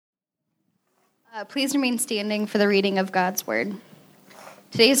Please remain standing for the reading of God's Word.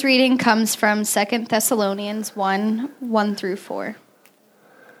 Today's reading comes from 2 Thessalonians 1 through 4.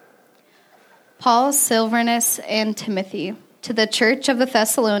 Paul, Silvanus, and Timothy, to the church of the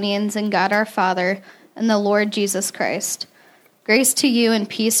Thessalonians in God our Father and the Lord Jesus Christ. Grace to you and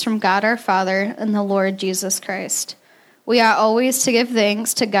peace from God our Father and the Lord Jesus Christ. We ought always to give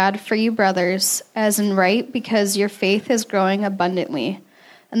thanks to God for you, brothers, as in right, because your faith is growing abundantly,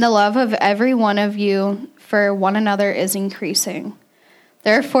 and the love of every one of you for one another is increasing.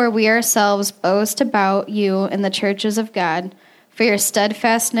 Therefore we ourselves boast about you in the churches of God, for your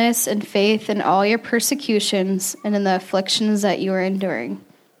steadfastness and faith in all your persecutions and in the afflictions that you are enduring.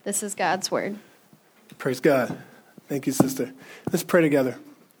 This is God's word. Praise God. Thank you, sister. Let's pray together.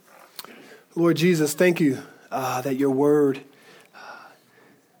 Lord Jesus, thank you that your word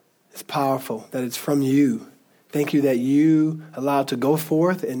is powerful, that it's from you. Thank you that you allow it to go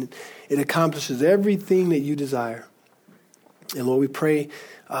forth and it accomplishes everything that you desire. And Lord, we pray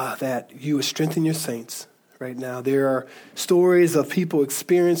that you would strengthen your saints right now. There are stories of people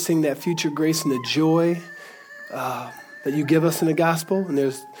experiencing that future grace and the joy that you give us in the gospel. And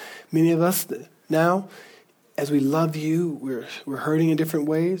there's many of us that now, as we love you, we're hurting in different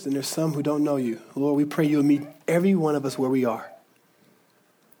ways. And there's some who don't know you. Lord, we pray you'll meet every one of us where we are.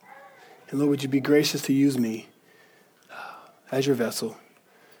 And Lord, would you be gracious to use me as your vessel.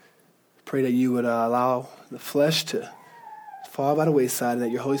 Pray that you would allow the flesh to fall by the wayside and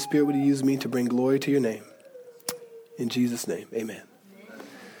that your Holy Spirit would use me to bring glory to your name. In Jesus' name, amen.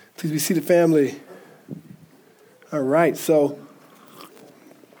 Please be seated, family. All right, so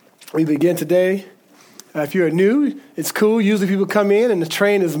we begin today. If you're new, it's cool. Usually people come in and the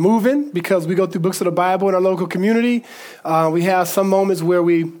train is moving because we go through books of the Bible in our local community. We have some moments where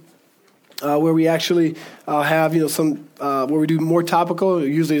we actually have, some where we do more topical.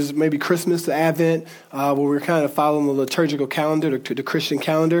 Usually it's maybe Christmas, the Advent, where we're kind of following the liturgical calendar, the Christian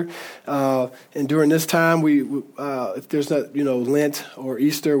calendar. And during this time, if there's not, Lent or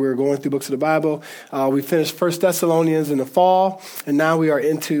Easter, we're going through books of the Bible. We finished 1 Thessalonians in the fall, and now we are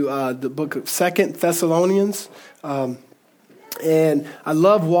into the book of 2 Thessalonians. And I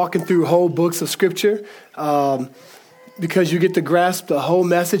love walking through whole books of Scripture. Because you get to grasp the whole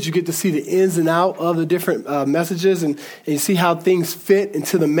message, you get to see the ins and out of the different messages, and you see how things fit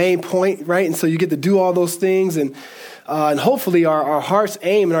into the main point, right? And so you get to do all those things, and hopefully our heart's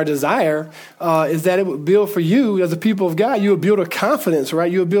aim and our desire is that it would build for you as a people of God. You would build a confidence,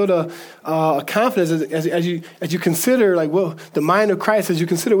 right? You would build a confidence as you consider, the mind of Christ, as you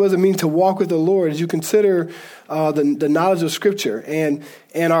consider what does it mean to walk with the Lord, as you consider the knowledge of Scripture.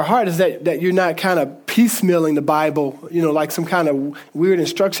 And our heart is that you're not kind of piecemealing the Bible, like some kind of weird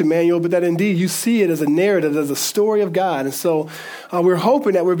instruction manual, but that indeed you see it as a narrative, as a story of God. And so we're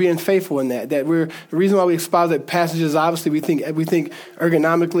hoping that we're being faithful in that the reason why we exposit passages, obviously we think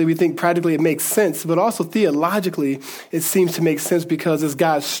ergonomically, we think practically it makes sense, but also theologically it seems to make sense because it's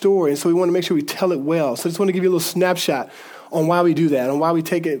God's story. And so we want to make sure we tell it well. So I just want to give you a little snapshot on why we do that, on why we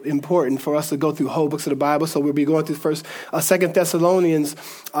take it important for us to go through whole books of the Bible. So we'll be going through 2 Thessalonians.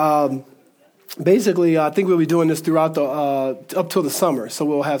 Basically, I think we'll be doing this throughout up till the summer. So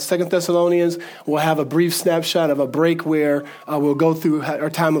we'll have 2 Thessalonians. We'll have a brief snapshot of a break where we'll go through our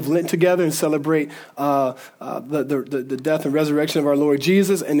time of Lent together and celebrate the death and resurrection of our Lord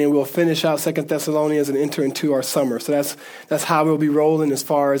Jesus. And then we'll finish out 2 Thessalonians and enter into our summer. So that's how we'll be rolling as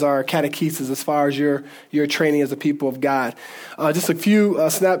far as our catechesis, as far as your training as a people of God. Just a few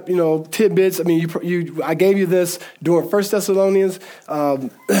tidbits. I mean, I gave you this during 1 Thessalonians,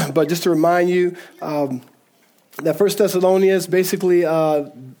 but just to remind you, that 1 Thessalonians, basically,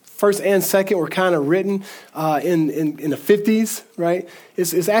 first and second were kind of written in the 50s, right?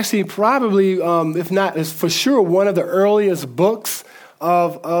 It's actually probably, if not, it's for sure one of the earliest books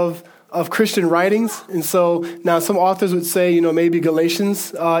of Christian writings. And so now some authors would say, maybe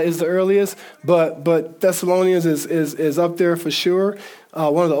Galatians is the earliest, but Thessalonians is up there for sure.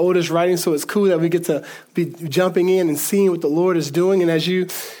 One of the oldest writings, so it's cool that we get to be jumping in and seeing what the Lord is doing. And as you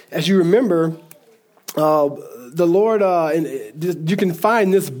remember, the Lord, you can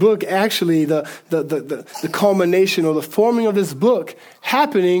find this book actually, the culmination or the forming of this book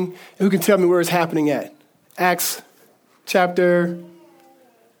happening. And who can tell me where it's happening at? Acts chapter.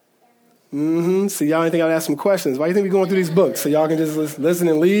 So y'all didn't think I'd ask some questions. Why do you think we're going through these books? So y'all can just listen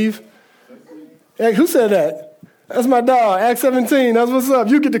and leave? Hey, who said that? That's my dog, Acts 17. That's what's up.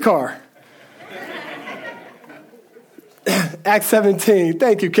 You get the car. Acts 17.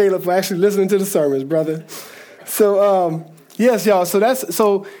 Thank you, Caleb, for actually listening to the sermons, brother. So, yes, y'all.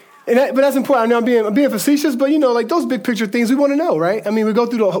 So But that's important. I know I'm being facetious, but like those big picture things we want to know, right? I mean, we go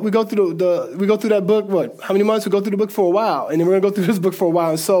through that book. What? How many months? We go through the book for a while, and then we're gonna go through this book for a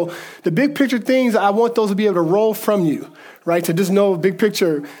while. And so the big picture things, I want those to be able to roll from you, right? To just know big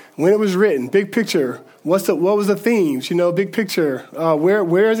picture when it was written, big picture. What was the themes? Big picture.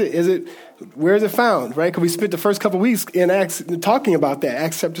 Where is it? Where is it found? Right? Because we spent the first couple of weeks in Acts talking about that,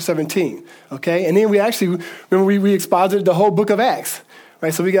 Acts chapter 17. Okay, and then we actually we exposited the whole book of Acts.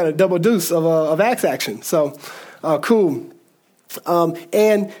 Right, so we got a double dose of Acts action. So, cool.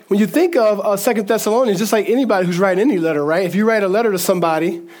 And when you think of 2 Thessalonians, just like anybody who's writing any letter, right? If you write a letter to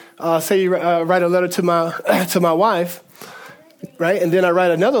somebody, say you write a letter to my wife, right? And then I write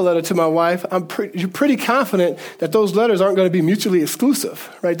another letter to my wife, you're pretty confident that those letters aren't going to be mutually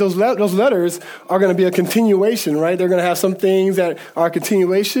exclusive, right? Those letters are going to be a continuation, right? They're going to have some things that are a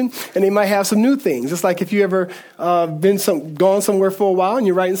continuation, and they might have some new things. Just like if you ever gone somewhere for a while and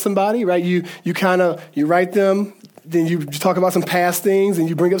you're writing somebody, right? You write them. Then you talk about some past things and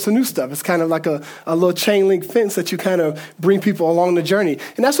you bring up some new stuff. It's kind of like a little chain link fence that you kind of bring people along the journey.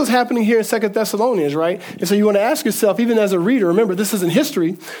 And that's what's happening here in 2 Thessalonians, right? And so you want to ask yourself, even as a reader, remember, this isn't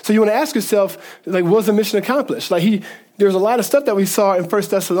history. So you want to ask yourself, like, was the mission accomplished? Like there's a lot of stuff that we saw in 1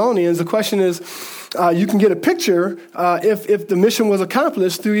 Thessalonians. The question is, you can get a picture if the mission was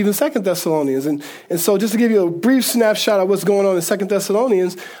accomplished through even 2 Thessalonians. And so just to give you a brief snapshot of what's going on in 2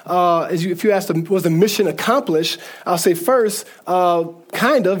 Thessalonians, if you ask, was the mission accomplished, I'll say first,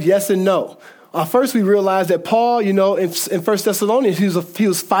 kind of, yes and no. First, we realized that Paul, in 1 Thessalonians, he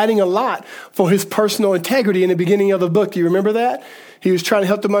was fighting a lot for his personal integrity in the beginning of the book. Do you remember that? He was trying to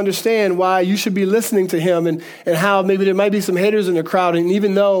help them understand why you should be listening to him and how maybe there might be some haters in the crowd. And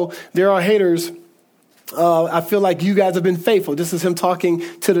even though there are haters, I feel like you guys have been faithful. This is him talking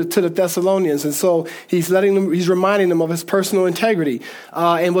to the Thessalonians. And so he's reminding them of his personal integrity.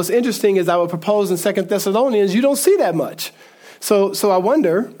 And what's interesting is I would propose in 2 Thessalonians, you don't see that much. So I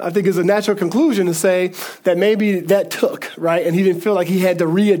wonder, I think it's a natural conclusion to say that maybe that took, right? And he didn't feel like he had to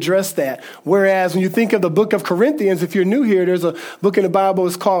readdress that. Whereas when you think of the book of Corinthians, if you're new here, there's a book in the Bible,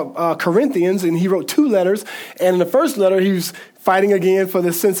 it's called Corinthians, and he wrote 2 letters. And in the first letter, he was fighting again for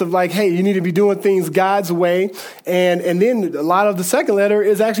the sense of like, hey, you need to be doing things God's way. And then a lot of the second letter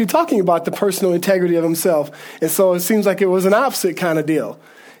is actually talking about the personal integrity of himself. And so it seems like it was an opposite kind of deal.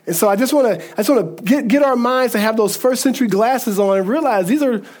 And so I just want to get our minds to have those first century glasses on and realize these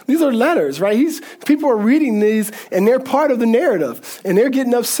are letters, right? People are reading these and they're part of the narrative and they're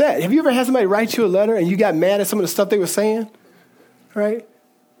getting upset. Have you ever had somebody write you a letter and you got mad at some of the stuff they were saying, right?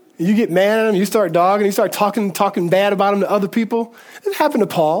 And you get mad at them, you start dogging, you start talking bad about them to other people. It happened to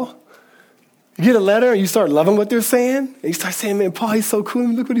Paul. You get a letter and you start loving what they're saying and you start saying, man, Paul, he's so cool.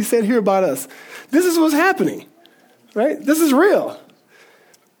 Look what he said here about us. This is what's happening, right? This is real.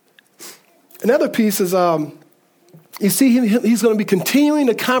 Another piece is, you see, he's going to be continuing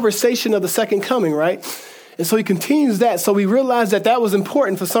the conversation of the second coming, right? And so he continues that. So we realized that was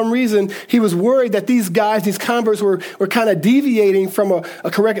important. For some reason, he was worried that these converts were kind of deviating from a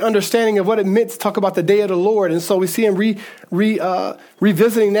correct understanding of what it meant to talk about the day of the Lord. And so we see him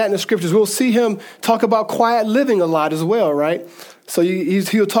revisiting that in the scriptures. We'll see him talk about quiet living a lot as well, right? So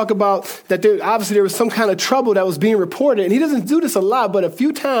he'll talk about that there was some kind of trouble that was being reported. And he doesn't do this a lot, but a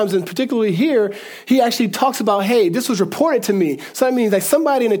few times, and particularly here, he actually talks about, hey, this was reported to me. So that means like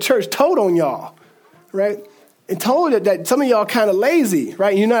somebody in the church told on y'all, right? And told it that some of y'all kind of lazy,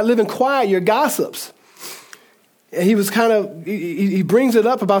 right? You're not living quiet, you're gossips. And he was he brings it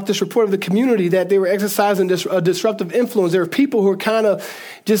up about this report of the community that they were exercising a disruptive influence. There were people who were kind of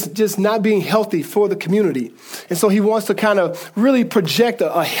just not being healthy for the community. And so he wants to kind of really project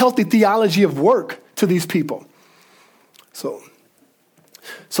a healthy theology of work to these people.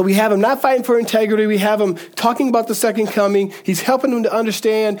 So we have him not fighting for integrity. We have him talking about the second coming. He's helping them to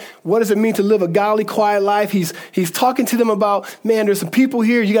understand what does it mean to live a godly, quiet life. He's talking to them about, man, there's some people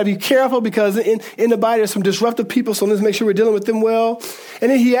here. You got to be careful because in the body there's some disruptive people, so let's make sure we're dealing with them well.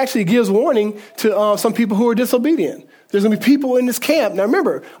 And then he actually gives warning to some people who are disobedient. There's going to be people in this camp. Now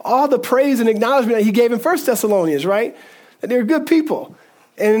remember, all the praise and acknowledgement that he gave in 1 Thessalonians, right? That they're good people.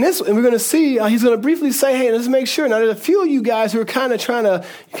 And we're going to see, he's going to briefly say, hey, let's make sure. Now, there's a few of you guys who are kind of trying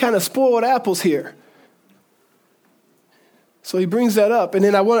to spoiled apples here. So he brings that up. And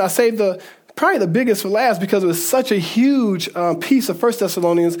then I saved probably the biggest for last because it was such a huge piece of 1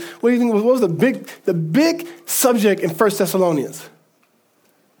 Thessalonians. What do you think? What was the big subject in 1 Thessalonians?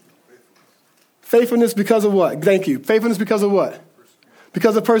 Faithfulness because of what? Thank you. Faithfulness because of what?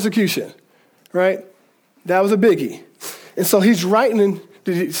 Because of persecution, right? That was a biggie. And so he's writing,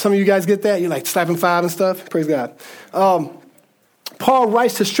 did some of you guys get that? You're like slapping 5 and stuff? Praise God. Paul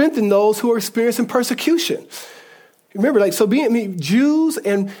writes to strengthen those who are experiencing persecution. Remember, Jews,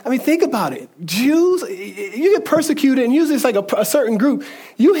 and think about it. Jews, you get persecuted, and usually it's like a certain group.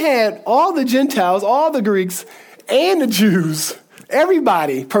 You had all the Gentiles, all the Greeks, and the Jews,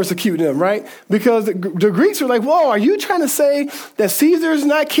 everybody persecuting them, right? Because the Greeks were like, whoa, are you trying to say that Caesar is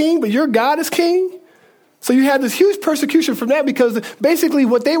not king, but your God is king? So you had this huge persecution from that, because basically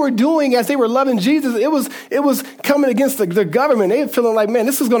what they were doing as they were loving Jesus, it was coming against the government. They were feeling like, man,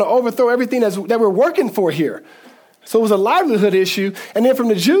 this is going to overthrow everything that we're working for here. So it was a livelihood issue. And then from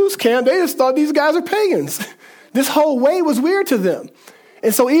the Jews' camp, they just thought these guys are pagans. This whole way was weird to them.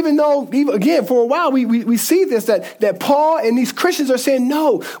 And so even again, for a while, we see this, that Paul and these Christians are saying,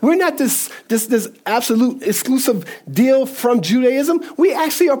 no, we're not this absolute exclusive deal from Judaism. We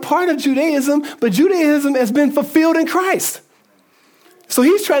actually are part of Judaism, but Judaism has been fulfilled in Christ. So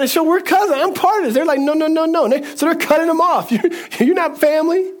he's trying to show we're cousins. I'm part of this. They're like, no. So they're cutting them off. You're not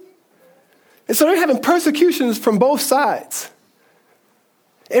family. And so they're having persecutions from both sides.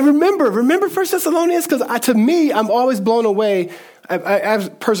 And remember 1 Thessalonians, because to me, I'm always blown away. I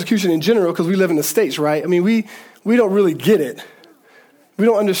have persecution in general because we live in the States, right? We don't really get it. We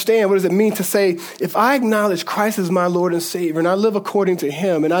don't understand what does it mean to say, if I acknowledge Christ as my Lord and Savior, and I live according to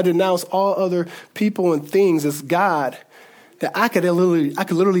him, and I denounce all other people and things as God, that I could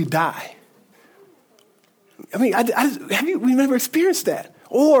literally die. Have you never experienced that?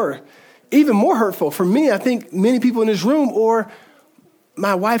 Or even more hurtful for me, I think many people in this room, or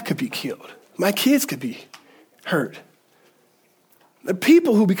my wife could be killed. My kids could be hurt. The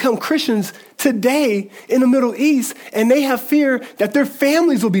people who become Christians today in the Middle East, and they have fear that their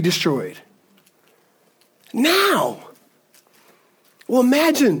families will be destroyed. Now. Well,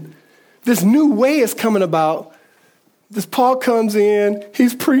 imagine this new way is coming about. This Paul comes in,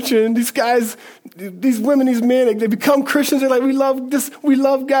 he's preaching, these guys, these women, these men, they become Christians. They're like, we love this, we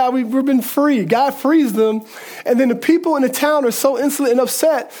love God, we've been free. God frees them. And then the people in the town are so insolent and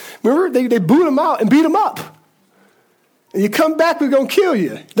upset. Remember, they boot them out and beat them up. And you come back, we're going to kill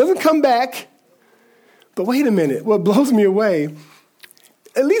you. Doesn't come back. But wait a minute, what blows me away,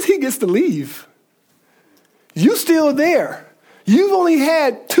 at least he gets to leave. You still there. You've only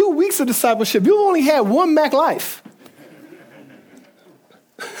had 2 weeks of discipleship. You've only had one Mac life.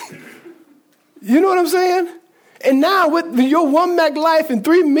 You know what I'm saying? And now with your one Mac life and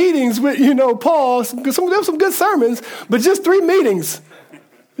 3 meetings with, Paul, there were some good sermons, but just 3 meetings.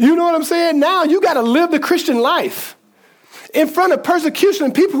 You know what I'm saying? Now you got to live the Christian life in front of persecution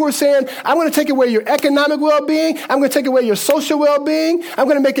and people who are saying, I'm going to take away your economic well-being. I'm going to take away your social well-being. I'm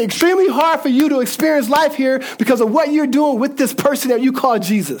going to make it extremely hard for you to experience life here because of what you're doing with this person that you call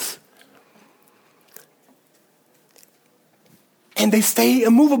Jesus. And they stay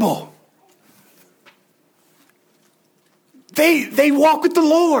immovable. They walk with the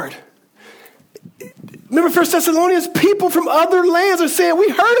Lord. Remember 1 Thessalonians, people from other lands are saying, we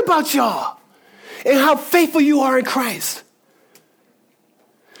heard about y'all and how faithful you are in Christ.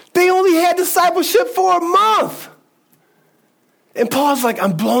 They only had discipleship for a month. And Paul's like,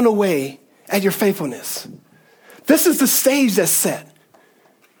 I'm blown away at your faithfulness. This is the stage that's set.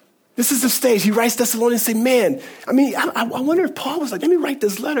 This is the stage. He writes Thessalonians and say, man, I wonder if Paul was like, let me write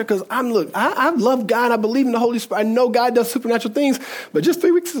this letter because I love God. I believe in the Holy Spirit. I know God does supernatural things, but just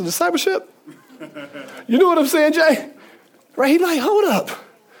 3 weeks of discipleship? You know what I'm saying, Jay? Right? He's like, hold up.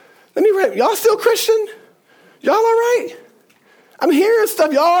 Let me write. Y'all still Christian? Y'all all right? I'm hearing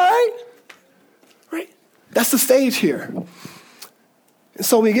stuff. Y'all all right? Right? That's the stage here. And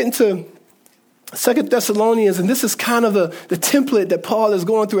so we get into 2 Thessalonians, and this is kind of the template that Paul is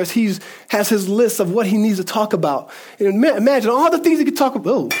going through as he has his list of what he needs to talk about. And imagine all the things he could talk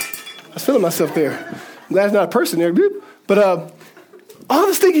about. Oh, I was feeling myself there. I'm glad it's not a person there. But all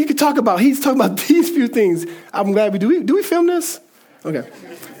this thing he could talk about, he's talking about these few things. I'm glad do we film this? Okay.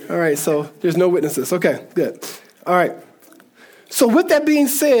 All right, so there's no witnesses. Okay, good. All right. So with that being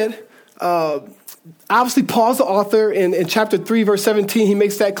said, obviously, Paul's the author. In chapter 3, verse 17, he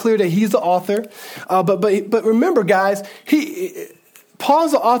makes that clear that he's the author. But remember, guys,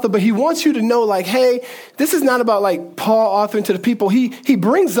 Paul's the author, but he wants you to know, like, hey, this is not about, like, Paul authoring to the people. He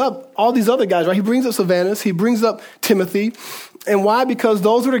brings up all these other guys, right? He brings up Silvanus. He brings up Timothy. And why? Because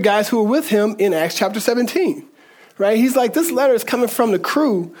those were the guys who were with him in Acts chapter 17. Right? He's like, this letter is coming from the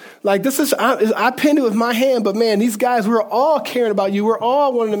crew. Like, I penned it with my hand, but man, these guys, we're all caring about you. We're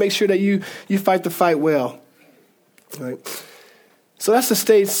all wanting to make sure that you fight the fight well. Right? So that's the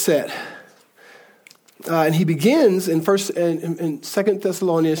stage set. And he begins in 2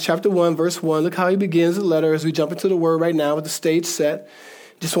 Thessalonians chapter 1, verse 1. Look how he begins the letter as we jump into the word right now with the stage set.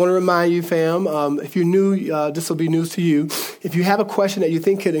 Just want to remind you, fam, if you're new, this will be news to you. If you have a question that you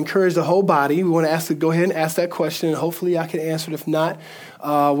think could encourage the whole body, we want to ask to go ahead and ask that question, and hopefully I can answer it. If not,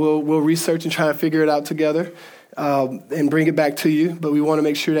 we'll research and try to figure it out together and bring it back to you. But we want to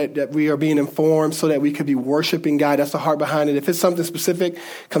make sure that we are being informed so that we could be worshiping God. That's the heart behind it. If it's something specific,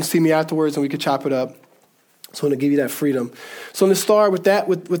 come see me afterwards and we could chop it up. So I want to give you that freedom. So let's start with that.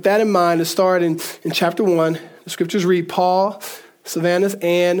 With that in mind, let's start in chapter 1. The scriptures read, Paul, Silvanus,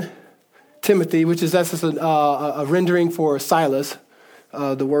 and Timothy, which is that's just a rendering for Silas,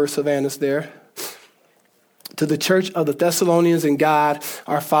 the word Silvanus there, to the church of the Thessalonians in God,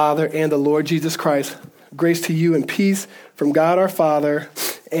 our Father, and the Lord Jesus Christ. Grace to you and peace from God our Father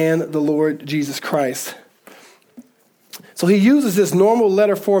and the Lord Jesus Christ. So he uses this normal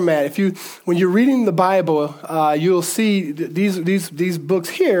letter format. When you're reading the Bible, you'll see these books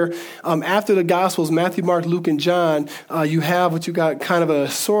here. After the Gospels, Matthew, Mark, Luke, and John, you have what you got kind of a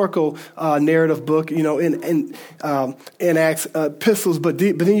historical narrative book, in Acts, epistles. But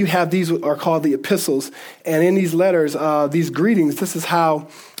then you have these are called the epistles, and in these letters, these greetings. This is how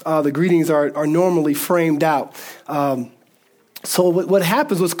the greetings are normally framed out. So what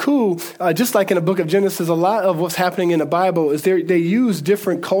happens, what's cool, just like in the book of Genesis, a lot of what's happening in the Bible is they use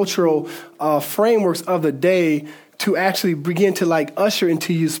different cultural frameworks of the day to actually begin to usher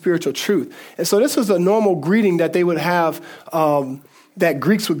into you spiritual truth. And so this was a normal greeting that they would have, that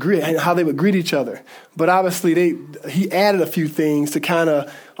Greeks would greet, and how they would greet each other. But obviously he added a few things to kind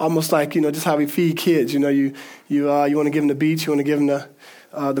of almost like, just how we feed kids. You want to give them the beets, you want to give them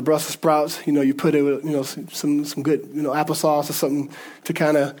the Brussels sprouts, you put it with, some good, applesauce or something to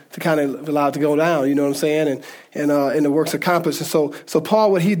kind of allow it to go down, you know what I'm saying? And the work's accomplished. And so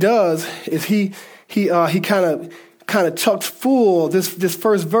Paul, what he does is he kind of chucks full this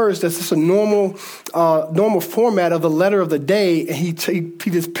first verse that's just a normal format of the letter of the day, and he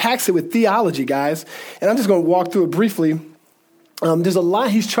just packs it with theology, guys. And I'm just going to walk through it briefly. There's a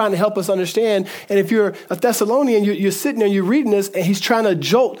lot he's trying to help us understand. And if you're a Thessalonian, you're sitting there and you're reading this, and he's trying to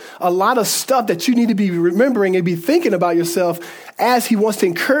jolt a lot of stuff that you need to be remembering and be thinking about yourself as he wants to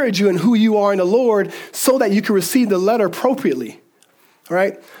encourage you in who you are in the Lord so that you can receive the letter appropriately. All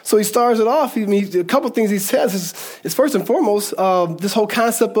right? So he starts it off. A couple of things he says is first and foremost, this whole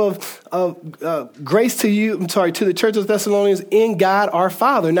concept of grace to the church of Thessalonians in God our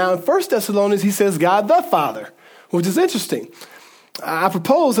Father. Now, in 1 Thessalonians, he says God the Father, which is interesting. I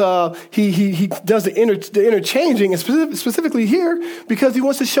propose he does the interchanging, and specifically here, because he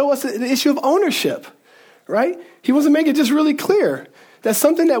wants to show us the issue of ownership, right? He wants to make it just really clear. That's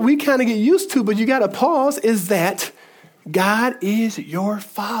something that we kind of get used to, but you got to pause, is that God is your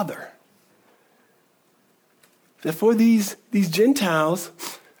Father. That for these Gentiles,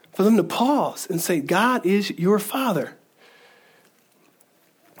 for them to pause and say, God is your Father.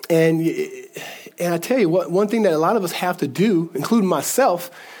 And I tell you, one thing that a lot of us have to do, including myself,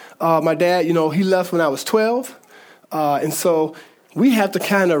 my dad, he left when I was 12. And so we have to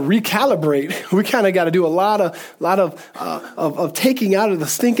kind of recalibrate. We kind of got to do a lot of taking out of the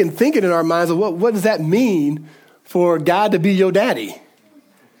stinking thinking in our minds of what does that mean for God to be your daddy,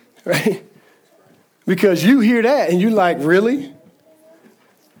 right? Because you hear that and you're like, really?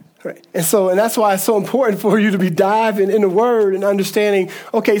 Right. And that's why it's so important for you to be diving in the Word and understanding,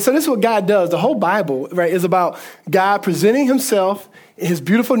 okay, so this is what God does. The whole Bible, right, is about God presenting himself in his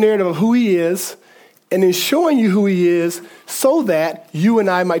beautiful narrative of who he is, and then showing you who he is so that you and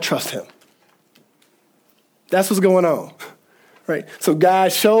I might trust him. That's what's going on. Right. So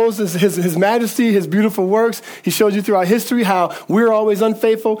God shows his majesty, his beautiful works. He shows you throughout history how we're always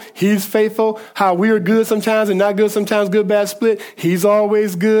unfaithful. He's faithful. How we are good sometimes and not good sometimes, good, bad, split. He's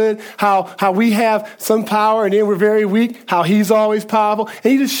always good. How we have some power and then we're very weak. How he's always powerful.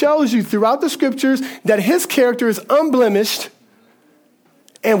 And he just shows you throughout the scriptures that his character is unblemished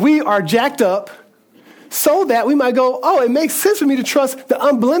and we are jacked up so that we might go, oh, it makes sense for me to trust the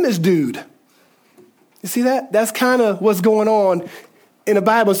unblemished dude. You see that? That's kind of what's going on in the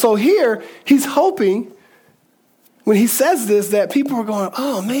Bible. So here, he's hoping, when he says this, that people are going,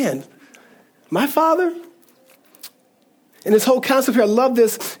 oh, man, my Father? And this whole concept here, I love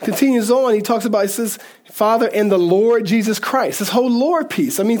this, continues on. He talks about, he says, Father and the Lord Jesus Christ. This whole Lord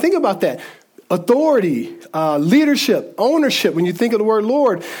piece. I mean, think about that. Authority, leadership, ownership, when you think of the word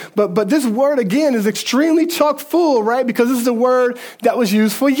Lord. But this word, again, is extremely chock full, right? Because this is the word that was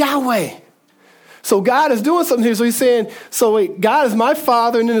used for Yahweh. So God is doing something here. So he's saying, so wait, God is my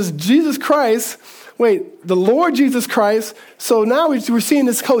Father, and then there's Jesus Christ. Wait, the Lord Jesus Christ. So now we're seeing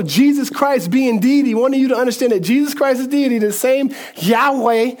this code, Jesus Christ being deity. Wanting you to understand that Jesus Christ is deity, the same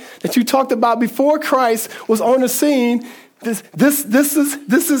Yahweh that you talked about before Christ was on the scene.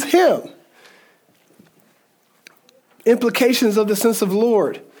 This is him. Implications of the sense of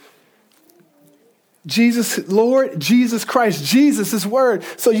Lord. Jesus, Lord, Jesus Christ, Jesus, his word.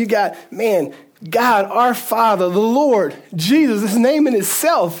 So you got, God, our Father, the Lord, Jesus, his name in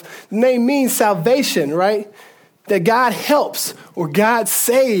itself. The name means salvation, right? That God helps or God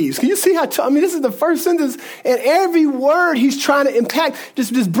saves. Can you see how, this is the first sentence, and every word he's trying to impact,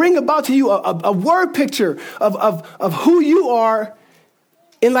 just bring about to you a word picture of who you are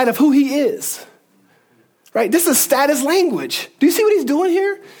in light of who he is. Right? This is status language. Do you see what he's doing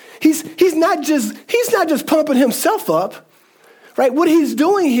here? He's not just pumping himself up. Right? What he's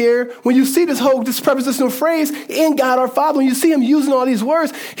doing here, when you see this prepositional phrase, in God our Father, when you see him using all these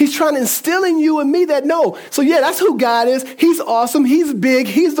words, he's trying to instill in you and me that no. So yeah, that's who God is. He's awesome. He's big.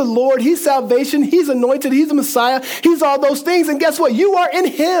 He's the Lord. He's salvation. He's anointed. He's the Messiah. He's all those things. And guess what? You are in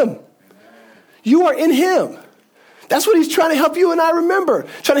him. You are in him. That's what he's trying to help you and I remember,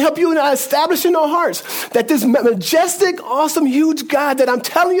 trying to help you and I establish in our hearts that this majestic, awesome, huge God that I'm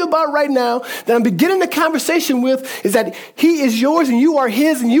telling you about right now, that I'm beginning the conversation with, is that he is yours and you are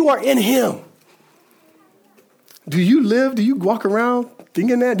his and you are in him. Do you walk around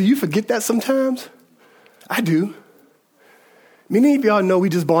thinking that? Do you forget that sometimes? I do. Many of y'all know we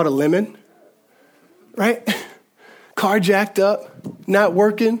just bought a lemon, right? Car jacked up, not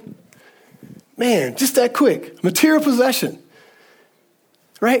working. Man, just that quick. Material possession.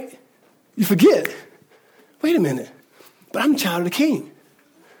 Right? You forget. Wait a minute. But I'm a child of the King.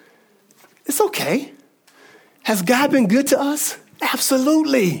 It's okay. Has God been good to us?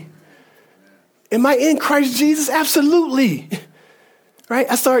 Absolutely. Am I in Christ Jesus? Absolutely. Right?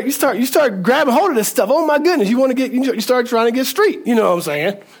 You start grabbing hold of this stuff. Oh my goodness. You start trying to get street. You know what I'm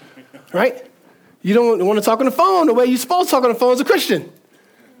saying? Right? You don't want to talk on the phone the way you're supposed to talk on the phone as a Christian.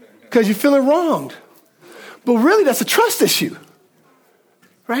 Because you're feeling wronged. But really, that's a trust issue,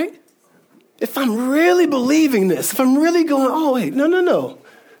 right? If I'm really believing this, if I'm really going, oh, wait, no.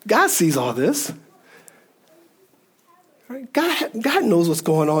 God sees all this. Right? God knows what's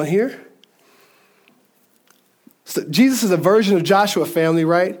going on here. So Jesus is a version of Joshua, family,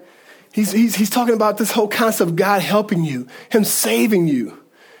 right? He's talking about this whole concept of God helping you, him saving you.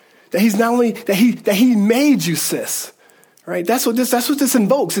 That he's not only, that he made you, sis. Right? That's what this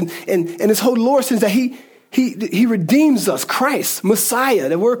invokes. And this whole Lord says that he redeems us. Christ, Messiah.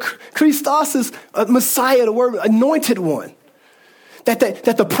 The word Christos is Messiah, the word anointed one. That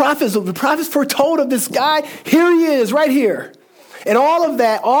the prophets foretold of this guy. Here he is, right here. And all of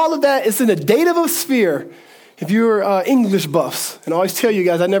that is in the dative of sphere. If you're English buffs, and I always tell you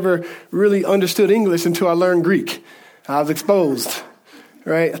guys, I never really understood English until I learned Greek. I was exposed.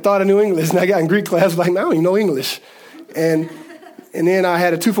 Right? I thought I knew English, and I got in Greek class, like, I don't even know English. And then I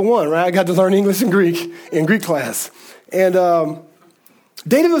had a 2-for-1, right? I got to learn English and Greek in Greek class. And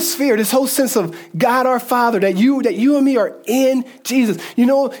dative of sphere, this whole sense of God our Father, that you and me are in Jesus. You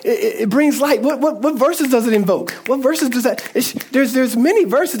know, it brings light. What verses does it invoke? What verses does that? There's many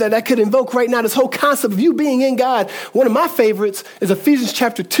verses that could invoke right now, this whole concept of you being in God. One of my favorites is Ephesians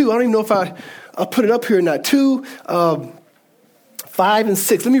chapter 2. I don't even know if I'll put it up here or not. 2, 5 and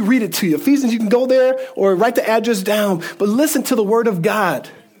 6. Let me read it to you. Ephesians, you can go there or write the address down, but listen to the word of God.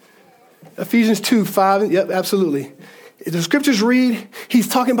 Ephesians 2, 5, yep, absolutely. The scriptures read, he's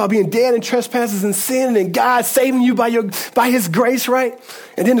talking about being dead in trespasses and sin and God saving you by his grace, right?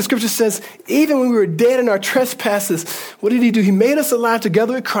 And then the scripture says, even when we were dead in our trespasses, what did he do? He made us alive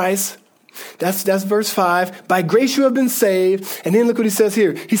together with Christ. That's verse 5. By grace you have been saved. And then look what he says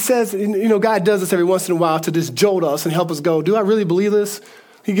here. He says, God does this every once in a while to just jolt us and help us go, do I really believe this?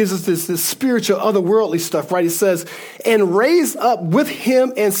 He gives us this spiritual, otherworldly stuff, right? He says, and raised up with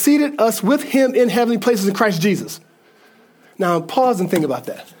him and seated us with him in heavenly places in Christ Jesus. Now, pause and think about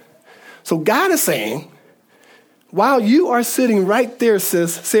that. So God is saying, while you are sitting right there,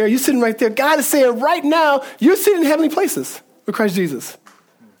 sis, Sarah, you're sitting right there. God is saying right now, you're sitting in heavenly places with Christ Jesus.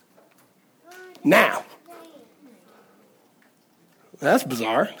 Now. That's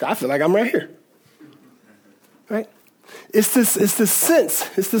bizarre. I feel like I'm right here. Right? It's this sense.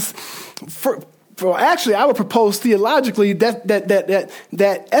 It's this, actually, I would propose theologically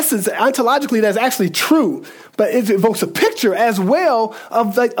that essence, ontologically, that's actually true. But it evokes a picture as well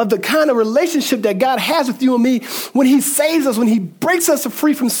of the kind of relationship that God has with you and me when he saves us, when he breaks us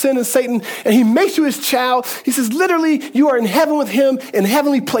free from sin and Satan, and he makes you his child. He says, literally, you are in heaven with him in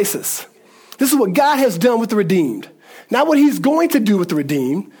heavenly places. This is what God has done with the redeemed. Not what he's going to do with the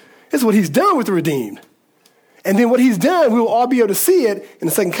redeemed. This is what he's done with the redeemed. And then what he's done, we will all be able to see it in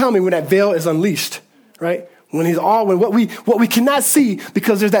the second coming when that veil is unleashed, right? When what we cannot see,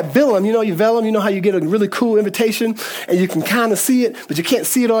 because there's that vellum, you know how you get a really cool invitation and you can kind of see it, but you can't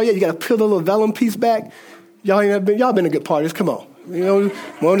see it all yet. You got to peel the little vellum piece back. Y'all been to good parties. Come on.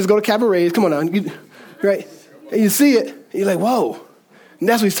 Won't just go to cabarets. Come on now. Right? And you see it, and you're like, whoa. And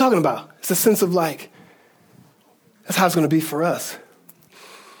that's what he's talking about. It's a sense of like, that's how it's going to be for us.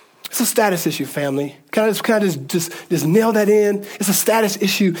 It's a status issue, family. Can I just nail that in? It's a status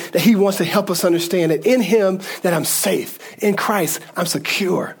issue that he wants to help us understand that in him, that I'm safe. In Christ, I'm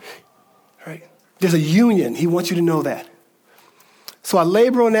secure. Right? There's a union. He wants you to know that. So I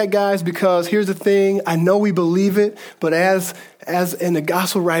labor on that, guys, because here's the thing. I know we believe it, but as in the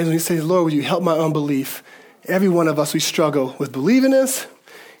gospel writings, when he says, Lord, will you help my unbelief? Every one of us, we struggle with believing this.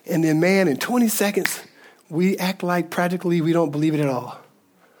 And then, man, in 20 seconds, we act like practically we don't believe it at all.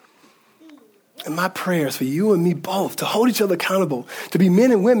 And my prayer is for you and me both to hold each other accountable, to be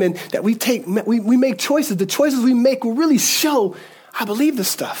men and women that we make choices. The choices we make will really show, I believe this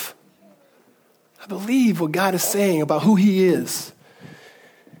stuff. I believe what God is saying about who he is.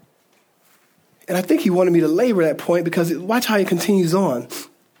 And I think he wanted me to labor that point because watch how he continues on.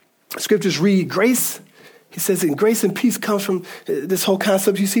 Scriptures read grace. He says, and grace and peace comes from this whole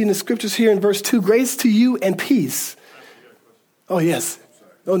concept you see in the scriptures here in verse 2. Grace to you and peace. Oh, yes.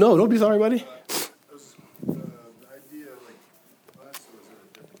 Oh, no, don't be sorry, buddy.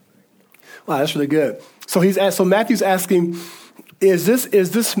 Wow, that's really good. So Matthew's asking, is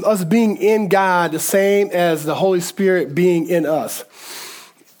this us being in God the same as the Holy Spirit being in us?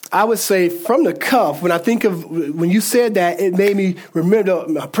 I would say from the cuff, when you said that, it made me remember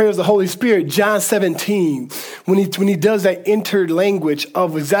the prayers of the Holy Spirit, John 17, when he does that entered language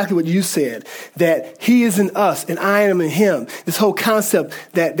of exactly what you said, that he is in us and I am in him. This whole concept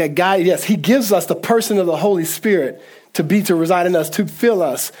that God, yes, he gives us the person of the Holy Spirit to reside in us, to fill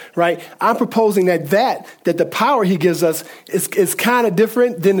us, right? I'm proposing that the power he gives us is kind of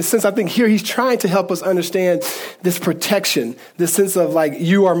different than the sense I think here he's trying to help us understand this protection, this sense of like,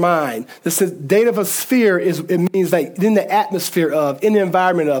 you are mine. The sense, date of a sphere it means like in the atmosphere of, in the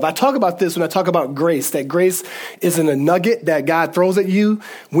environment of. I talk about this when I talk about grace, that grace isn't a nugget that God throws at you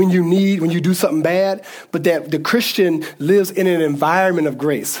when you do something bad, but that the Christian lives in an environment of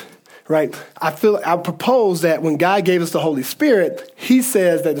grace. Right? I propose that when God gave us the Holy Spirit, he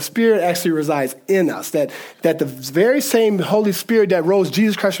says that the Spirit actually resides in us, that the very same Holy Spirit that rose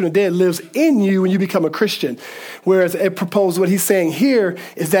Jesus Christ from the dead lives in you when you become a Christian. Whereas it proposed what he's saying here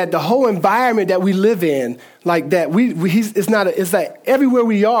is that the whole environment that we live in, like that, it's like everywhere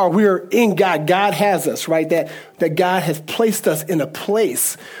we are, we're in God. God has us, right? That God has placed us in a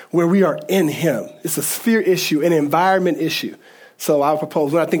place where we are in him. It's a sphere issue, an environment issue. So I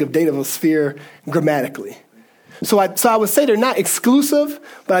propose when I think of date of a sphere grammatically. So I would say they're not exclusive,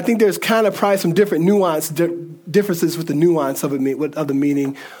 but I think there's kind of probably some different differences with the nuance of the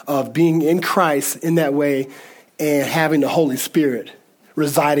meaning of being in Christ in that way and having the Holy Spirit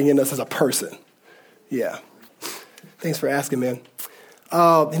residing in us as a person. Yeah. Thanks for asking, man.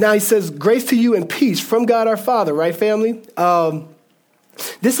 Now he says, grace to you and peace from God our Father, right, family?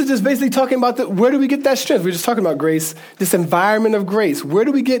 This is just basically talking about where do we get that strength? We're just talking about grace, this environment of grace. Where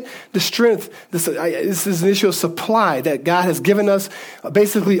do we get the strength? This is an issue of supply that God has given us.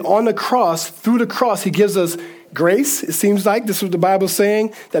 Basically on the cross, through the cross, he gives us grace. It seems like this is what the Bible is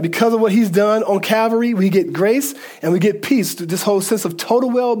saying, that because of what he's done on Calvary, we get grace and we get peace. This whole sense of total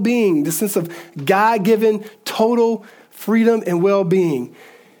well-being, this sense of God-given total freedom and well-being.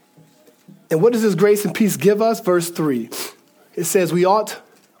 And what does this grace and peace give us? Verse 3. It says, we ought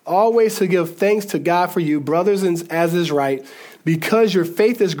always to give thanks to God for you, brothers, as is right, because your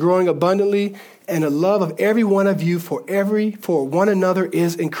faith is growing abundantly and the love of every one of you for one another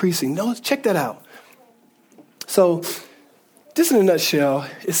is increasing. No, check that out. So just in a nutshell,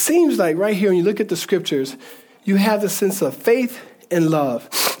 it seems like right here when you look at the scriptures, you have the sense of faith and love.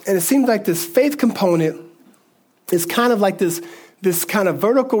 And it seems like this faith component is kind of like this kind of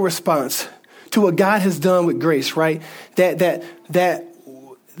vertical response to what God has done with grace, right? That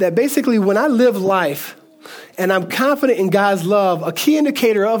basically when I live life and I'm confident in God's love, a key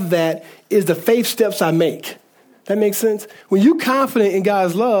indicator of that is the faith steps I make. That makes sense? When you're confident in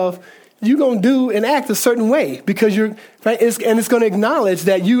God's love, you're going to do and act a certain way because you're, right? And it's going to acknowledge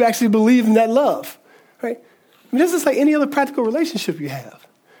that you actually believe in that love, right? I mean, this is like any other practical relationship you have,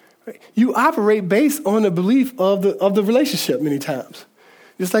 right? You operate based on the belief of the relationship many times,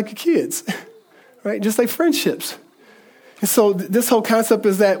 just like your kids. Right? Just like friendships. And so this whole concept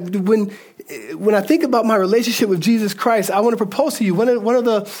is that when I think about my relationship with Jesus Christ, I want to propose to you, one of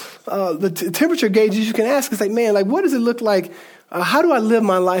the temperature gauges you can ask is like, man, like what does it look like How do I live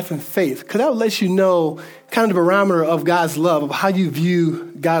my life in faith? Because that will let you know kind of the barometer of God's love, of how you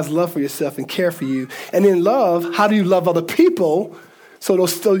view God's love for yourself and care for you. And in love, how do you love other people? So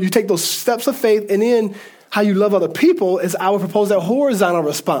you take those steps of faith, and then how you love other people is, I would propose, that horizontal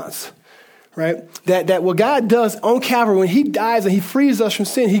response. Right? That what God does on Calvary, when he dies and he frees us from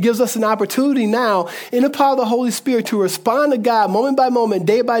sin, he gives us an opportunity now in the power of the Holy Spirit to respond to God moment by moment,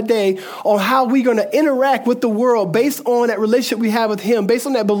 day by day, on how we're going to interact with the world based on that relationship we have with him, based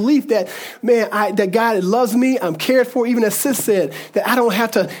on that belief that, man, that God loves me, I'm cared for, even as Sis said, that I don't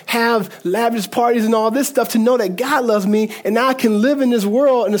have to have lavish parties and all this stuff to know that God loves me, and now I can live in this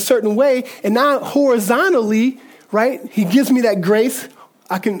world in a certain way, and now horizontally, right, he gives me that grace.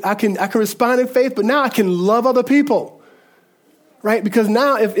 I can respond in faith, but now I can love other people, right? Because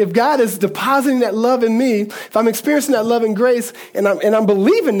now if God is depositing that love in me, if I'm experiencing that love and grace, and I'm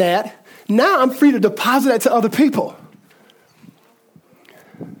believing that, now I'm free to deposit that to other people.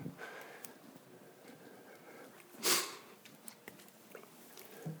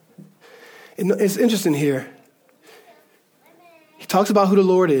 And it's interesting here. He talks about who the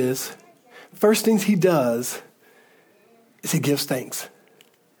Lord is. First things he does is he gives thanks.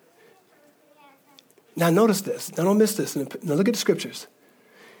 Now notice this. Now don't miss this. Now look at the scriptures.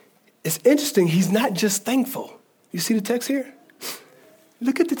 It's interesting. He's not just thankful. You see the text here?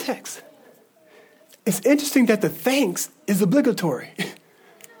 Look at the text. It's interesting that the thanks is obligatory.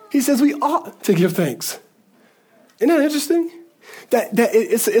 He says we ought to give thanks. Isn't that interesting? That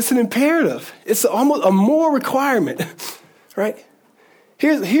it's an imperative. It's almost a moral requirement, right?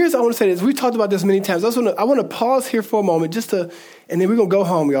 Here's I want to say this. We've talked about this many times. I want to pause here for a moment and then we're going to go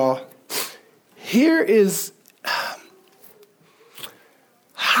home, y'all. Here is,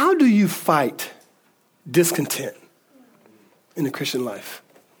 how do you fight discontent in the Christian life?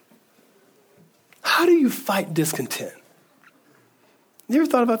 How do you fight discontent? You ever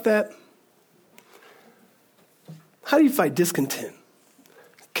thought about that? How do you fight discontent?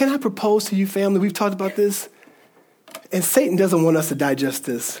 Can I propose to you, family? We've talked about this, and Satan doesn't want us to digest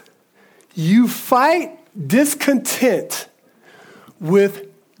this. You fight discontent with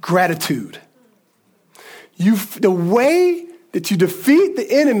gratitude. The way that you defeat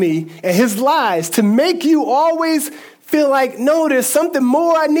the enemy and his lies to make you always feel like, no, there's something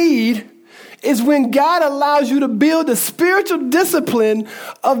more I need, is when God allows you to build the spiritual discipline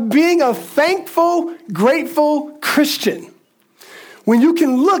of being a thankful, grateful Christian. When you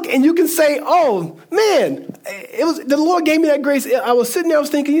can look and you can say, oh, man, the Lord gave me that grace. I was sitting there, I was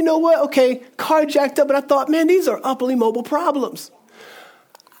thinking, you know what? Okay, car jacked up, but I thought, man, these are upwardly mobile problems.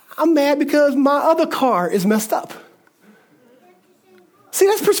 I'm mad because my other car is messed up. See,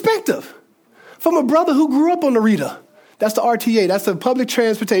 that's perspective. From a brother who grew up on the Rita. That's the RTA. That's the public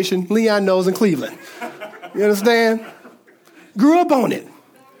transportation Leon knows in Cleveland. You understand? Grew up on it.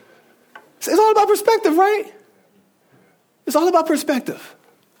 It's all about perspective, right? It's all about perspective.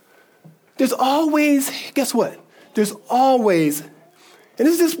 There's always, guess what? There's always, and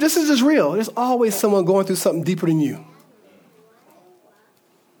this is just real, there's always someone going through something deeper than you.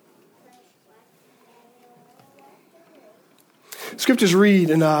 Scriptures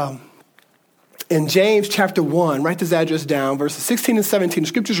read in James chapter 1, write this address down, verses 16 and 17.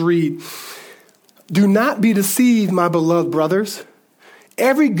 Scriptures read, do not be deceived, my beloved brothers.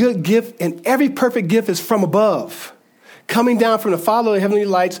 Every good gift and every perfect gift is from above, coming down from the Father of the heavenly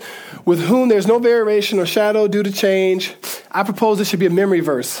lights, with whom there's no variation or shadow due to change. I propose this should be a memory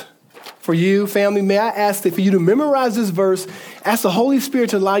verse for you, family. May I ask that for you to memorize this verse, ask the Holy Spirit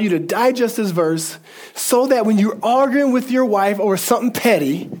to allow you to digest this verse so that when you're arguing with your wife over something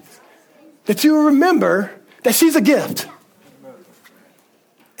petty, that you will remember that she's a gift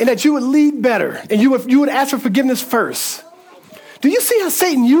and that you would lead better and you would ask for forgiveness first. Do you see how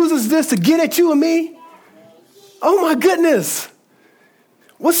Satan uses this to get at you and me? Oh my goodness.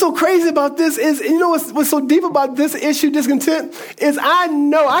 What's so crazy about this is, you know what's so deep about this issue, discontent, is I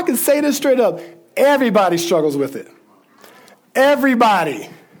know, I can say this straight up, everybody struggles with it. Everybody.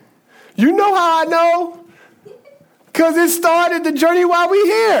 You know how I know? Because it started the journey while we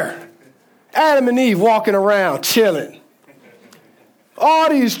here. Adam and Eve walking around, chilling. All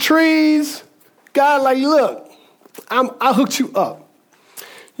these trees. God like, look, I hooked you up.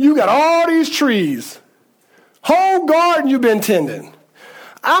 You got all these trees. Whole garden you've been tending.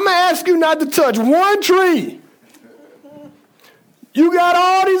 I'm going to ask you not to touch one tree. You got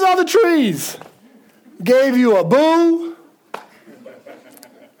all these other trees. Gave you a boo.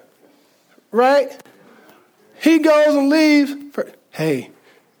 Right? He goes and leaves. Hey,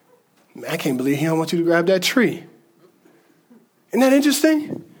 man, I can't believe he don't want you to grab that tree. Isn't that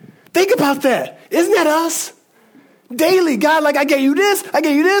interesting? Think about that. Isn't that us? Daily, God, like, I gave you this,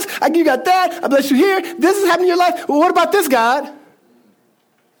 you got that, I bless you here, this is happening in your life. Well, what about this, God?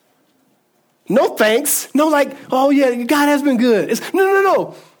 No thanks. No, like, oh yeah, God has been good.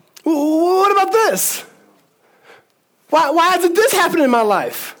 No. Well, what about this? Why isn't this happening in my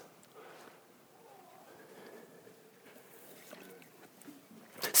life?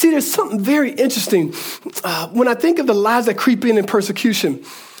 See, there's something very interesting when I think of the lies that creep in persecution.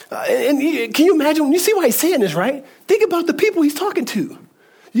 And can you imagine, when you see why he's saying this, right? Think about the people he's talking to.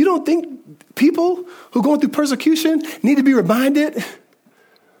 You don't think people who are going through persecution need to be reminded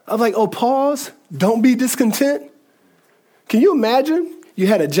of like, oh, pause, don't be discontent? Can you imagine you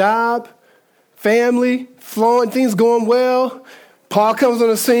had a job, family, flowing, things going well. Paul comes on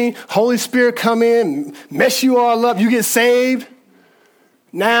the scene, Holy Spirit come in, mess you all up, you get saved.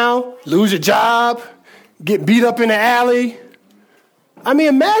 Now, lose your job, get beat up in the alley. I mean,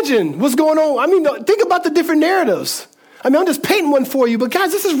 imagine what's going on. I mean, think about the different narratives. I mean, I'm just painting one for you, but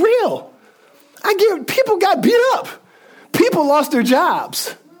guys, this is real. People got beat up. People lost their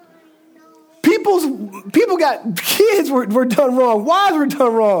jobs. People got, kids were done wrong. Wives were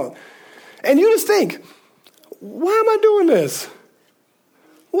done wrong. And you just think, why am I doing this?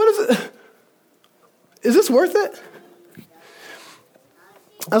 What is it? Is this worth it?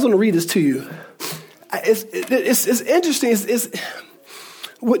 I just want to read this to you. It's interesting.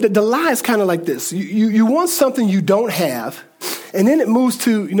 The lie is kind of like this. You want something you don't have, and then it moves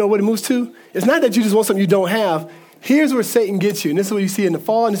to, you know what it moves to? It's not that you just want something you don't have. Here's where Satan gets you, and this is what you see in the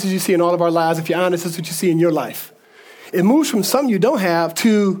fall, and this is what you see in all of our lives. If you're honest, this is what you see in your life. It moves from something you don't have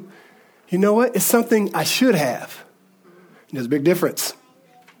to, you know what? It's something I should have. And there's a big difference,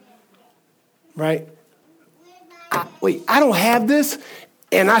 right? I don't have this,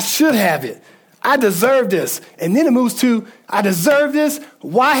 and I should have it. I deserve this. And then it moves to, I deserve this.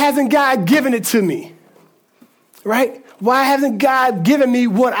 Why hasn't God given it to me? Right? Why hasn't God given me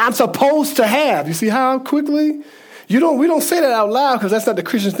what I'm supposed to have? You see how quickly? We don't say that out loud because that's not the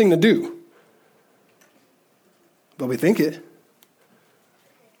Christian thing to do. But we think it.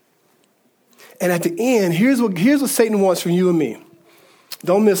 And at the end, here's what Satan wants from you and me.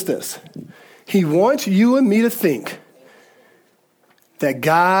 Don't miss this. He wants you and me to think that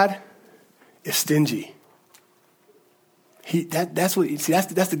God is stingy. That's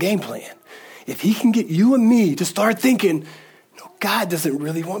the game plan. If he can get you and me to start thinking, no, God doesn't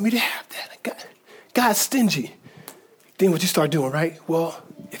really want me to have that. God's stingy. Then what you start doing, right? Well,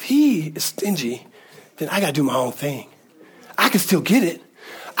 if he is stingy, then I got to do my own thing. I can still get it.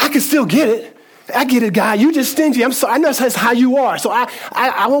 I get it, God. You just stingy. I know that's how you are. So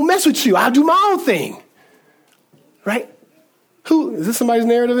I won't mess with you. I'll do my own thing. Right? Is this somebody's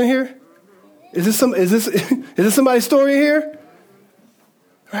narrative in here? Is this somebody's story here?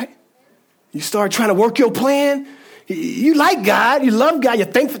 Right? You start trying to work your plan. You like God. You love God. You're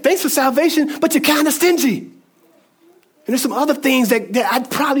thanks for salvation, but you're kind of stingy. And there's some other things that I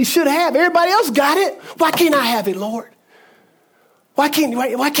probably should have. Everybody else got it. Why can't I have it, Lord? Why can't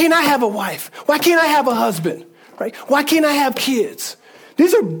I have a wife? Why can't I have a husband? Right? Why can't I have kids?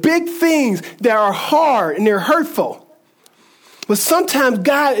 These are big things that are hard and they're hurtful. But sometimes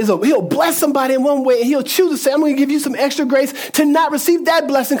God he'll bless somebody in one way and he'll choose to say, I'm going to give you some extra grace to not receive that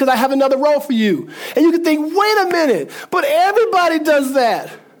blessing because I have another role for you. And you can think, wait a minute, but everybody does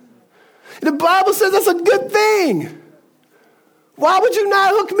that. The Bible says that's a good thing. Why would you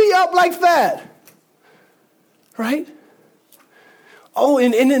not hook me up like that? Right? Oh,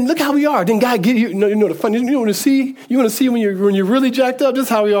 and then look how we are. Then God give you, you know the fun. You want to see when you're really jacked up. This is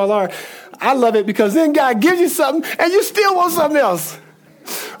how we all are. I love it because then God gives you something and you still want something else.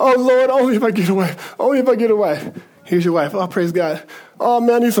 Oh Lord, only if I get away. Only if I get away. Here's your wife. Oh, praise God. Oh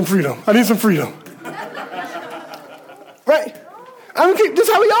man, I need some freedom. Right? This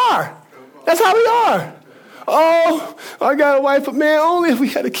is how we are. That's how we are. Oh, I got a wife, but man, only if we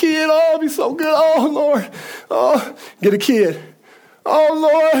had a kid. Oh, it'd be so good. Oh Lord. Oh, get a kid. Oh,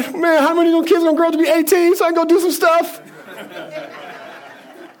 Lord, man, how many of those kids are going to grow up to be 18 so I can go do some stuff?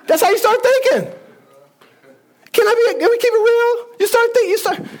 That's how you start thinking. Can we keep it real? You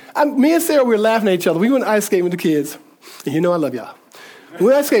start. Me and Sarah, we were laughing at each other. We went ice skating with the kids. And you know I love y'all. We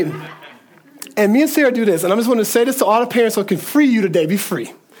went ice skating. And me and Sarah do this. And I just want to say this to all the parents so it can free you today. Be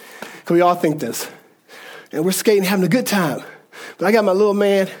free. Because we all think this. And we're skating, having a good time. But I got my little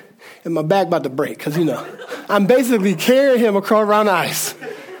man and my back about to break because, I'm basically carrying him around the ice.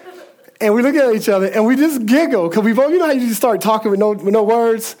 And we look at each other and we just giggle because we both, how you just start talking with no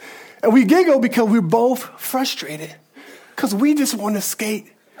words? And we giggle because we're both frustrated because we just want to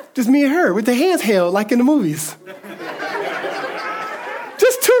skate, just me and her with the hands held like in the movies.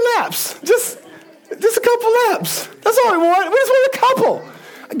 Just 2 laps. just a couple laps. That's all we want. We just want a couple.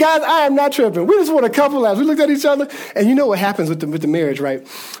 Guys, I am not tripping. We just want a couple laps. We looked at each other, and you know what happens with the marriage, right?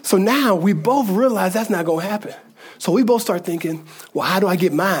 So now we both realize that's not going to happen. So we both start thinking, well, how do I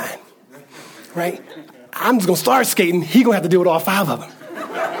get mine? Right? I'm just going to start skating. He's going to have to deal with all 5 of them.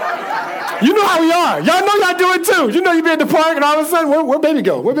 You know how we are. Y'all know y'all do it too. You know you be at the park, and all of a sudden, where baby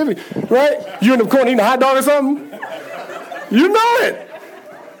go? Where baby? Right? You in the corner eating a hot dog or something? You know it.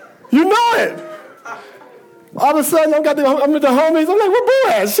 You know it. All of a sudden, I'm with the homies. I'm like, where Boo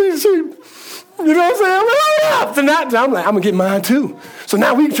at? She, you know what I'm saying? I'm like, oh, yeah. So now I'm like, I'm going to get mine too. So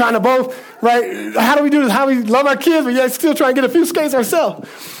now we trying to both, right? How do we do this? How do we love our kids, but yet still trying to get a few skates ourselves?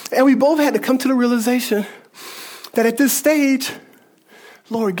 And we both had to come to the realization that at this stage,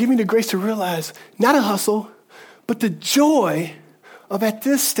 Lord, give me the grace to realize, not a hustle, but the joy of at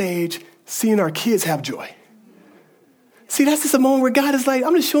this stage, seeing our kids have joy. See, that's just a moment where God is like,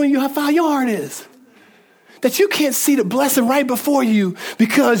 I'm just showing you how far your heart is. That you can't see the blessing right before you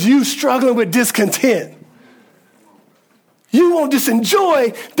because you struggling with discontent. You won't just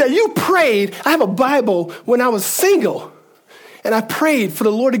enjoy that you prayed. I have a Bible when I was single, and I prayed for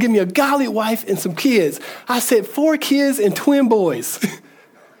the Lord to give me a godly wife and some kids. I said 4 kids and twin boys.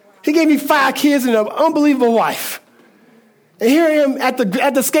 He gave me 5 kids and an unbelievable wife. And here I am at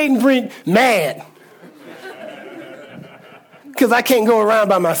the skating rink, mad. Because I can't go around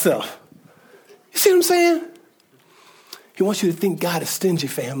by myself. You see what I'm saying? He wants you to think God is stingy,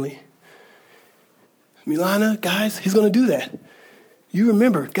 family. Milana, guys, he's going to do that. You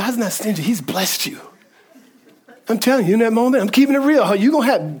remember, God's not stingy. He's blessed you. I'm telling you, in that moment, I'm keeping it real. You're going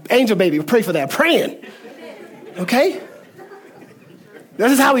to have angel baby. Pray for that. Praying. Okay?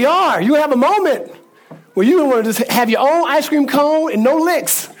 That's just how we are. You have a moment where you want to just have your own ice cream cone and no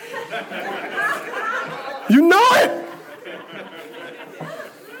licks. You know it.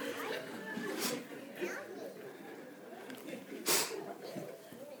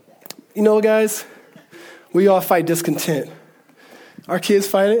 You know, guys, we all fight discontent. Our kids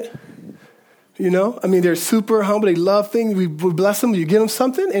fight it. You know, I mean, they're super humble. They love things. We bless them. You give them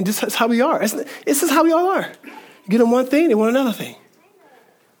something, and this is how we are. This is how we all are. You give them one thing, they want another thing.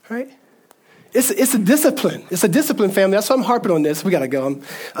 Right? It's a discipline. It's a discipline, family. That's why I'm harping on this. We got to go.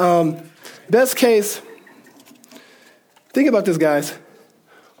 Best case, think about this, guys.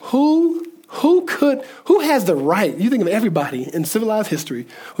 Who has the right, you think of everybody in civilized history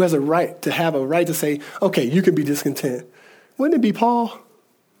who has a right to say, okay, you can be discontent. Wouldn't it be Paul?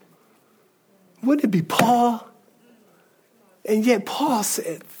 Wouldn't it be Paul? And yet Paul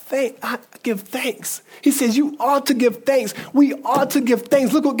said, I give thanks. He says, you ought to give thanks. We ought to give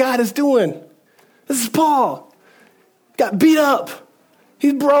thanks. Look what God is doing. This is Paul. Got beat up.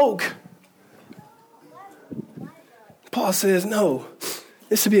 He's broke. Paul says, no,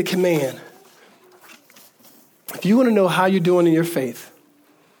 this should be a command. If you want to know how you're doing in your faith,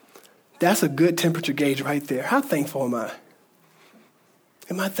 that's a good temperature gauge right there. How thankful am I?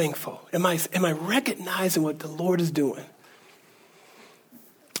 Am I thankful? Am I recognizing what the Lord is doing?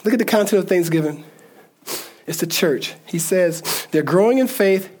 Look at the content of Thanksgiving. It's the church. He says they're growing in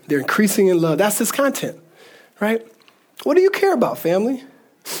faith, they're increasing in love. That's his content, right? What do you care about, family?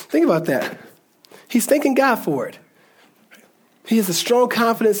 Think about that. He's thanking God for it. He has a strong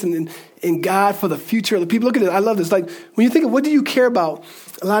confidence in God for the future of the people. Look at it. I love this. Like, when you think of what do you care about,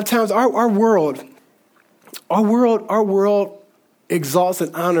 a lot of times our world exalts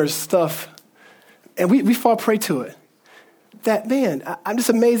and honors stuff, and we fall prey to it. That, man, I'm just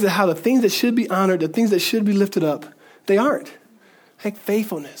amazed at how the things that should be honored, the things that should be lifted up, they aren't. Like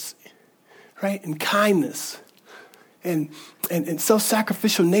faithfulness, right? And kindness and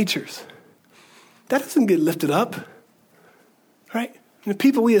self-sacrificial natures. That doesn't get lifted up, right? And the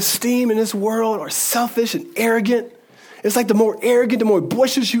people we esteem in this world are selfish and arrogant. It's like the more arrogant, the more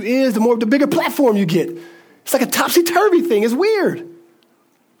boisterous you is, the bigger platform you get. It's like a topsy-turvy thing. It's weird.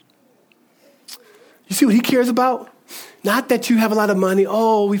 You see what he cares about? Not that you have a lot of money.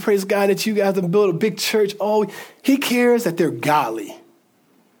 Oh, we praise God that you guys have built a big church. Oh, he cares that they're godly.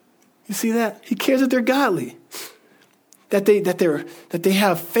 You see that? He cares that they're godly. That they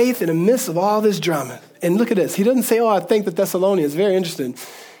have faith in the midst of all this drama. And look at this. He doesn't say, oh, I thank the Thessalonians. Very interesting.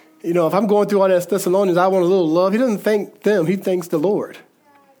 You know, if I'm going through all that Thessalonians, I want a little love. He doesn't thank them. He thanks the Lord.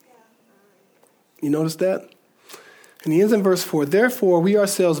 You notice that? And he ends in verse 4. Therefore, we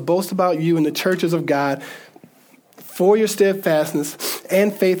ourselves boast about you in the churches of God for your steadfastness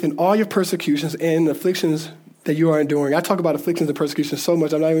and faith in all your persecutions and afflictions that you are enduring. I talk about afflictions and persecutions so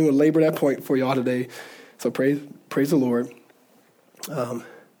much, I'm not even going to labor that point for y'all today. So praise the Lord.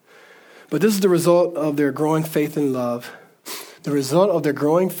 But this is the result of their growing faith in love. The result of their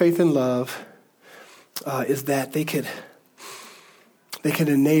growing faith in love is that they can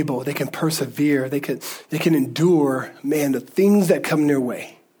enable, they can persevere, they can endure, man, the things that come their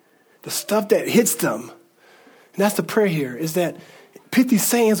way, the stuff that hits them. And that's the prayer here, is that pithy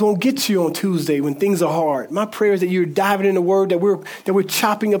sayings won't get you on Tuesday when things are hard. My prayer is that you're diving in the Word, that we're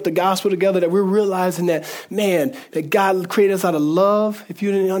chopping up the gospel together, that we're realizing that, man, that God created us out of love. If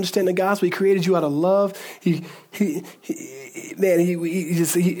you didn't understand the gospel, He created you out of love.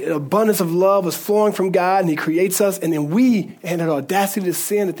 Abundance of love was flowing from God, and He creates us, and then we had the audacity to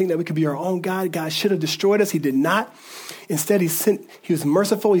sin, to think that we could be our own God. God should have destroyed us. He did not. Instead, He was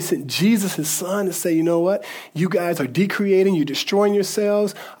merciful. He sent Jesus, His Son, to say, you know what? You guys are decreating. You're destroying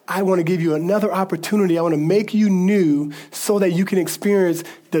yourselves. I want to give you another opportunity. I want to make you new so that you can experience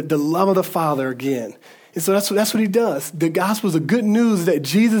the love of the Father again. And so that's what He does. The gospel is the good news that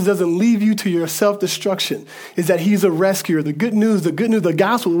Jesus doesn't leave you to your self-destruction, is that He's a rescuer. The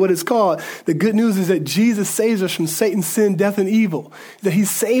gospel, what it's called, the good news is that Jesus saves us from Satan, sin, death, and evil, that He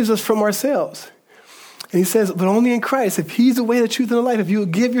saves us from ourselves. And He says, but only in Christ, if He's the way, the truth, and the life, if you will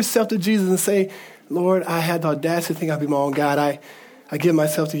give yourself to Jesus and say, Lord, I had the audacity to think I'd be my own God, I give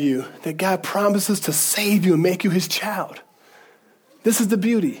myself to you, that God promises to save you and make you His child. This is the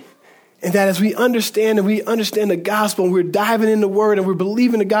beauty. And that as we understand the gospel, and we're diving in the Word, and we're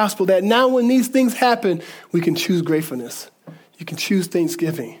believing the gospel, that now when these things happen, we can choose gratefulness. You can choose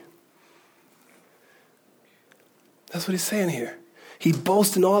thanksgiving. That's what He's saying here. He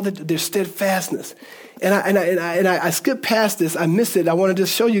boasts in all their steadfastness. And I skipped past this. I missed it. I want to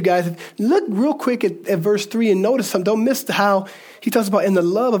just show you guys. Look real quick at verse 3 and notice something. Don't miss how he talks about in the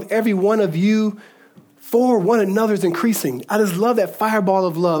love of every one of you for one another is increasing. I just love that fireball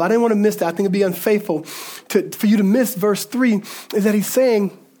of love. I didn't want to miss that. I think it'd be unfaithful for you to miss verse 3, is that he's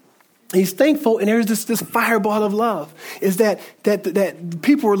saying, he's thankful, and there's this fireball of love. Is that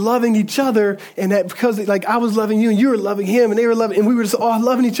people were loving each other, and that because like I was loving you and you were loving him, and they were loving, and we were just all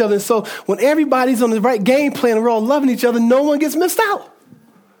loving each other. And so when everybody's on the right game plan and we're all loving each other, no one gets missed out.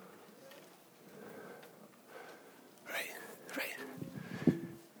 Right.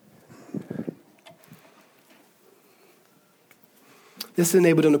 This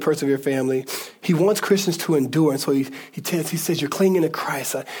enabled them to persevere, family. He wants Christians to endure. And so he says, you're clinging to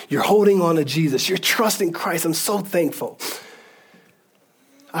Christ. You're holding on to Jesus. You're trusting Christ. I'm so thankful.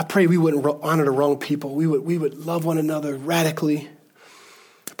 I pray we wouldn't honor the wrong people. We would love one another radically.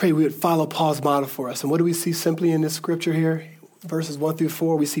 I pray we would follow Paul's model for us. And what do we see simply in this scripture here? Verses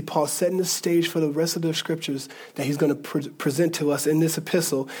 1-4, we see Paul setting the stage for the rest of the scriptures that he's going to present to us in this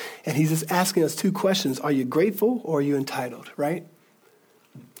epistle. And he's just asking us two questions. Are you grateful or are you entitled, right?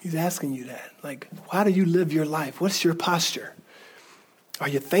 He's asking you that. Like, how do you live your life? What's your posture? Are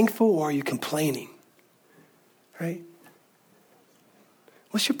you thankful or are you complaining? Right?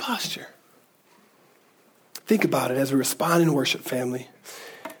 What's your posture? Think about it as we respond in worship, family.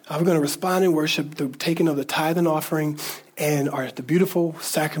 We're going to respond in worship, the taking of the tithe and offering and the beautiful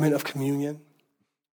sacrament of communion.